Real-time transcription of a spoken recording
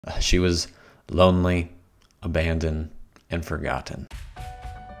She was lonely, abandoned, and forgotten.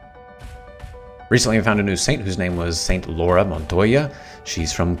 Recently, I found a new saint whose name was Saint Laura Montoya.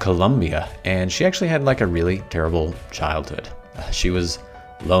 She's from Colombia, and she actually had like a really terrible childhood. She was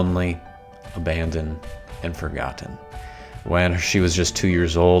lonely, abandoned, and forgotten. When she was just 2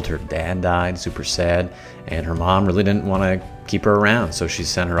 years old, her dad died, super sad, and her mom really didn't want to keep her around, so she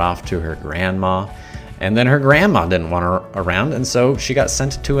sent her off to her grandma. And then her grandma didn't want her around, and so she got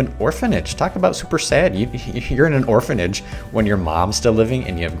sent to an orphanage. Talk about super sad. You're in an orphanage when your mom's still living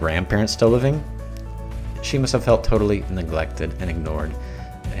and you have grandparents still living. She must have felt totally neglected and ignored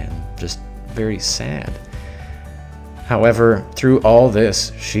and just very sad. However, through all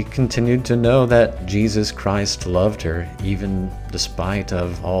this, she continued to know that Jesus Christ loved her, even despite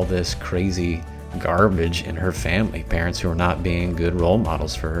of all this crazy garbage in her family. Parents who were not being good role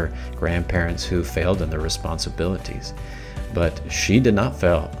models for her, grandparents who failed in their responsibilities. But she did not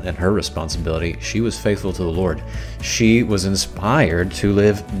fail in her responsibility. She was faithful to the Lord. She was inspired to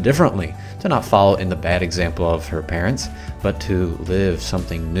live differently, to not follow in the bad example of her parents, but to live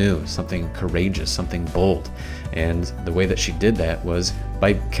something new, something courageous, something bold. And the way that she did that was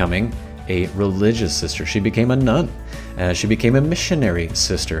by becoming a religious sister. She became a nun. She became a missionary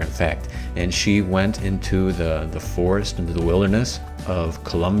sister, in fact. And she went into the forest, into the wilderness of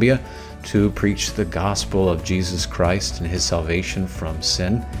Colombia to preach the gospel of Jesus Christ and his salvation from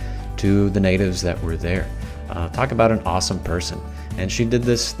sin to the natives that were there. Talk about an awesome person. And she did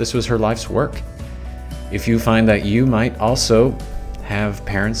this. This was her life's work. If you find that you might also have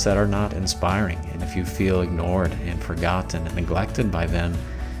parents that are not inspiring, and if you feel ignored and forgotten and neglected by them,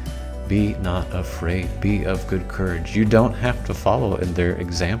 be not afraid. Be of good courage. You don't have to follow in their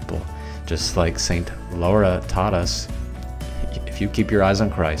example. Just like Saint Laura taught us, if you keep your eyes on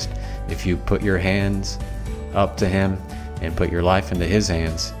Christ, if you put your hands up to him and put your life into his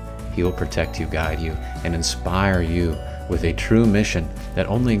hands, he will protect you, guide you, and inspire you with a true mission that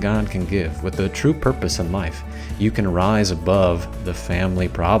only God can give, with a true purpose in life. You can rise above the family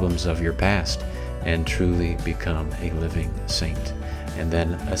problems of your past and truly become a living saint, and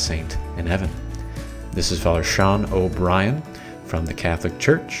then a saint in heaven. This is Father Sean O'Brien from the Catholic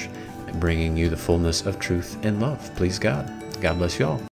Church, bringing you the fullness of truth and love. Please God. God bless you all.